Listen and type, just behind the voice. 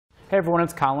Hey everyone,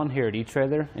 it's Colin here at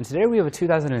eTrailer, and today we have a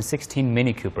 2016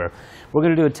 Mini Cooper. We're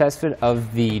going to do a test fit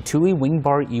of the Thule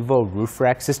Wingbar Evo Roof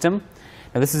Rack system.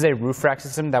 Now this is a roof rack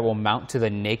system that will mount to the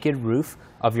naked roof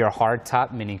of your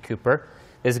Hardtop Mini Cooper.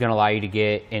 This is going to allow you to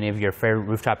get any of your favorite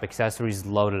rooftop accessories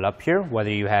loaded up here, whether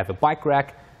you have a bike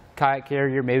rack, kayak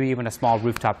carrier, maybe even a small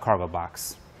rooftop cargo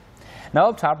box. Now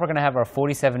up top we're going to have our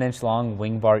 47-inch long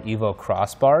Wingbar Evo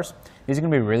crossbars. These are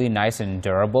going to be really nice and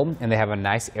durable, and they have a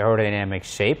nice aerodynamic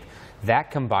shape.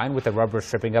 That combined with the rubber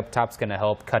stripping up top is going to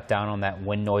help cut down on that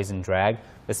wind noise and drag,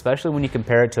 especially when you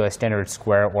compare it to a standard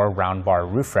square or round bar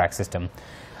roof rack system.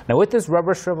 Now with this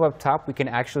rubber strip up top, we can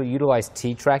actually utilize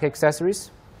T-track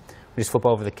accessories. We just flip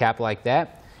over the cap like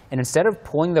that, and instead of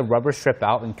pulling the rubber strip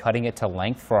out and cutting it to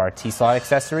length for our T-slot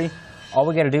accessory, all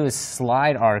we got to do is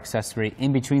slide our accessory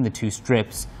in between the two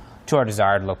strips to our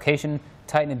desired location,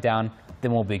 tighten it down,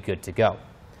 then we'll be good to go.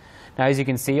 Now as you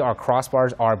can see, our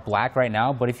crossbars are black right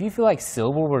now, but if you feel like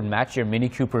silver would match your Mini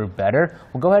Cooper better,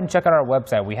 well, go ahead and check out our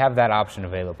website. We have that option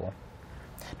available.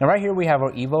 Now right here we have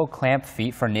our Evo clamp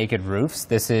feet for naked roofs.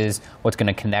 This is what's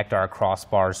going to connect our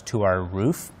crossbars to our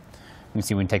roof. You can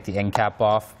see we can take the end cap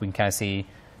off. We can kind of see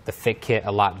the fit kit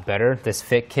a lot better. This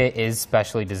fit kit is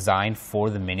specially designed for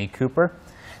the Mini Cooper.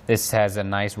 This has a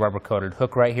nice rubber coated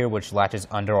hook right here which latches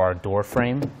under our door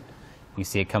frame. You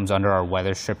see it comes under our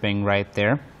weather stripping right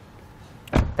there.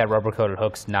 That rubber coated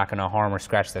hook's not going to harm or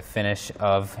scratch the finish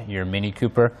of your Mini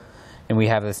Cooper. And we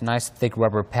have this nice thick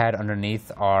rubber pad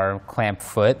underneath our clamp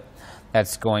foot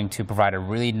that's going to provide a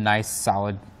really nice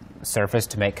solid surface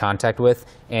to make contact with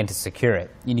and to secure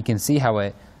it. And you can see how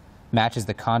it matches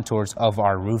the contours of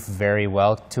our roof very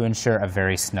well to ensure a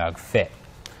very snug fit.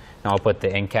 Now I'll put the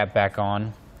end cap back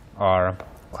on our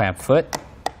clamp foot.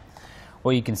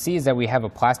 What you can see is that we have a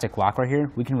plastic lock right here.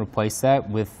 We can replace that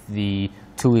with the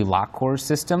Thule lock core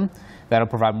system. That'll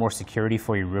provide more security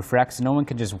for your roof rack, so no one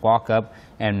can just walk up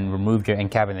and remove your end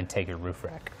cap and then take your roof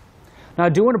rack. Now I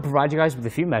do want to provide you guys with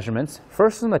a few measurements.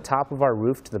 First, from the top of our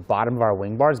roof to the bottom of our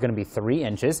wing bar is going to be 3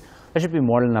 inches. That should be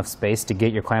more than enough space to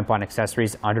get your clamp-on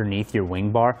accessories underneath your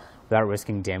wing bar without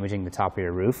risking damaging the top of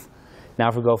your roof. Now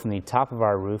if we go from the top of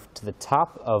our roof to the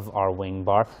top of our wing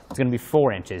bar, it's going to be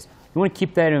 4 inches. You want to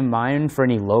keep that in mind for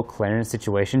any low clearance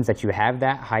situations that you have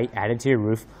that height added to your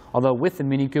roof, although with the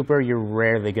Mini Cooper, you're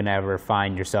rarely going to ever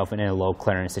find yourself in a low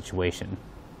clearance situation.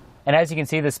 And as you can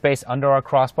see, the space under our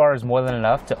crossbar is more than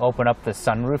enough to open up the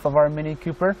sunroof of our Mini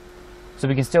Cooper, so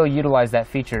we can still utilize that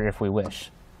feature if we wish.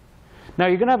 Now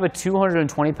you're going to have a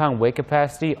 220-pound weight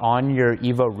capacity on your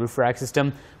Evo roof rack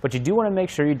system, but you do want to make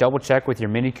sure you double check with your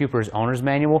Mini Cooper's owner's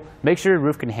manual, make sure your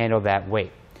roof can handle that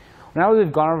weight. Now that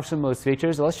we've gone over some of those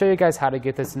features, let's show you guys how to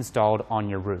get this installed on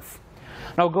your roof.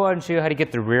 Now I'll go ahead and show you how to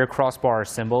get the rear crossbar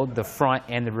assembled. The front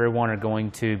and the rear one are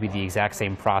going to be the exact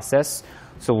same process.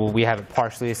 So we have it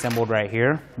partially assembled right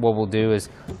here. What we'll do is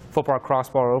flip our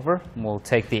crossbar over, and we'll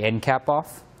take the end cap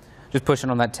off. Just pushing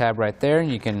on that tab right there,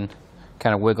 and you can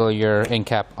kind of wiggle your end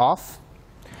cap off.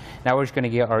 Now we're just going to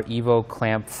get our Evo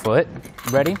clamp foot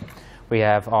ready. We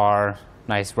have our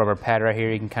nice rubber pad right here.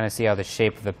 You can kind of see how the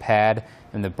shape of the pad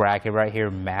and the bracket right here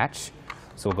match.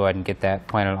 So we'll go ahead and get that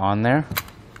planted on there.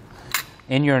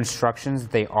 In your instructions,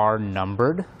 they are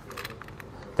numbered.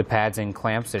 The pads and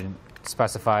clamps, it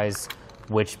specifies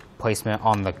which placement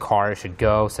on the car it should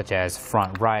go, such as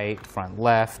front right, front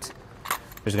left.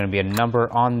 There's going to be a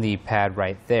number on the pad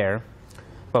right there.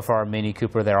 But for our Mini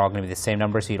Cooper, they're all going to be the same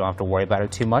number, so you don't have to worry about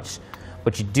it too much.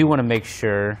 But you do want to make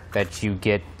sure that you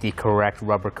get the correct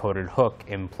rubber-coated hook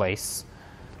in place.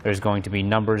 There's going to be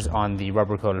numbers on the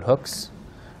rubber-coated hooks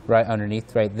right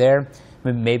underneath right there.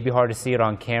 It may be hard to see it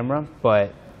on camera,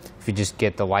 but if you just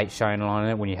get the light shining on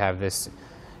it when you have this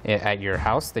at your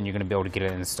house, then you're going to be able to get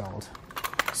it installed.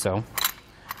 So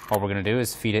all we're going to do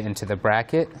is feed it into the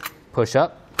bracket, push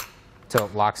up until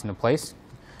it locks into place.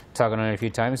 Tug on it a few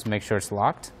times to make sure it's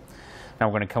locked. Now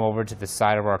we're going to come over to the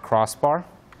side of our crossbar.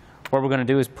 What we're going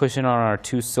to do is push in on our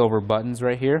 2 silver buttons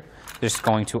right here. They're just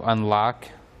going to unlock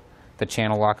the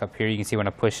channel lock up here. You can see when I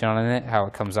push on it how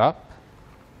it comes up.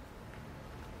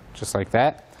 Just like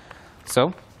that.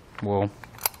 So we'll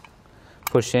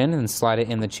push in and slide it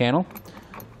in the channel.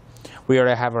 We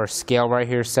already have our scale right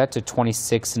here set to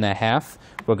 26.5.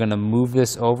 We're going to move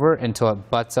this over until it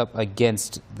butts up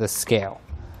against the scale.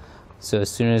 So as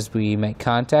soon as we make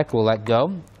contact, we'll let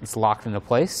go. It's locked into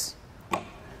place.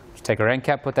 Just take our end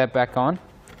cap, put that back on.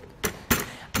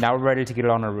 Now we're ready to get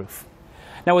it on our roof.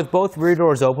 Now with both rear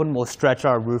doors open, we'll stretch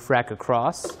our roof rack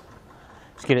across.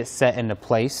 Just get it set into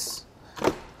place.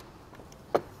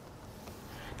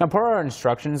 Now per our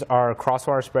instructions, our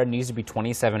crossbar spread needs to be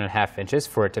 27.5 inches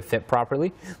for it to fit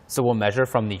properly. So we'll measure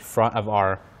from the front of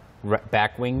our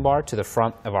back wing bar to the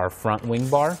front of our front wing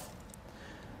bar,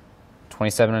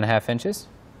 27.5 inches.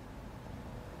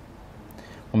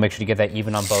 We'll make sure to get that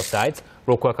even on both sides.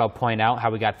 Real quick, I'll point out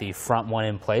how we got the front one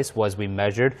in place was we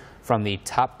measured from the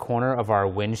top corner of our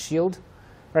windshield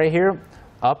right here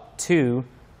up to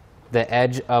the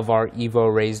edge of our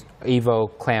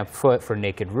Evo clamp foot for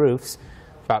naked roofs,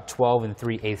 about 12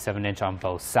 3/8 of an inch on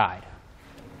both sides.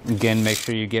 Again, make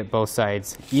sure you get both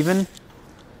sides even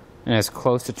and as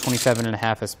close to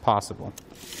 27.5 as possible.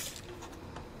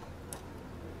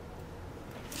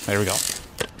 There we go.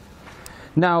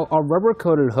 Now, our rubber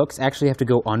coated hooks actually have to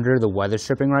go under the weather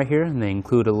stripping right here, and they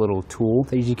include a little tool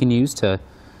that you can use to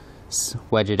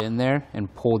wedge it in there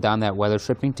and pull down that weather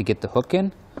stripping to get the hook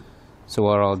in. So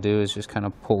what I'll do is just kind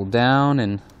of pull down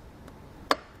and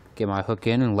get my hook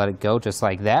in and let it go just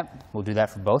like that. We'll do that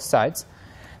for both sides.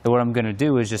 Then what I'm going to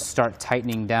do is just start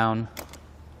tightening down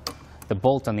the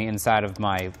bolt on the inside of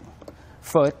my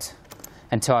foot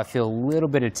until I feel a little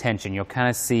bit of tension. You'll kind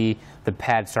of see the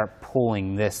pad start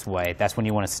pulling this way. That's when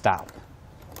you want to stop.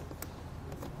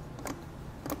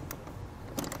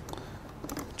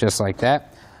 Just like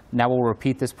that. Now we'll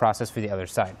repeat this process for the other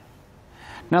side.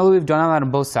 Now that we've done that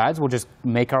on both sides, we'll just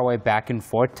make our way back and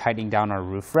forth, tightening down our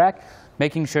roof rack,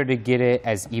 making sure to get it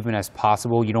as even as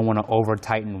possible. You don't want to over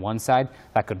tighten one side.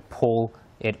 That could pull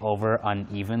it over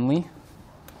unevenly.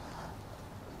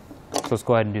 So let's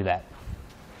go ahead and do that.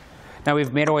 Now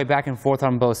we've made our way back and forth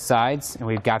on both sides, and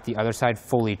we've got the other side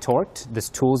fully torqued. This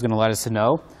tool is going to let us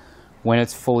know when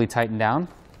it's fully tightened down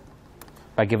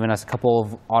by giving us a couple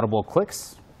of audible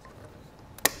clicks.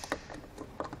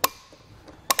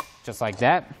 Just like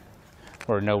that.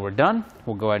 Or know we're done.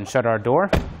 We'll go ahead and shut our door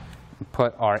and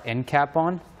put our end cap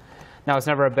on. Now it's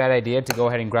never a bad idea to go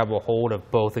ahead and grab a hold of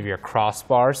both of your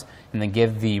crossbars and then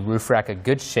give the roof rack a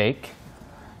good shake.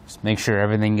 Just make sure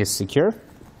everything is secure.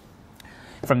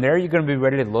 From there, you're going to be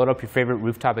ready to load up your favorite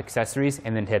rooftop accessories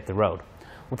and then hit the road.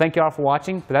 Well, thank you all for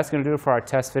watching, but that's going to do it for our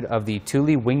test fit of the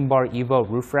Thule Wingbar Evo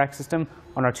roof rack system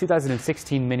on our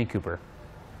 2016 Mini Cooper.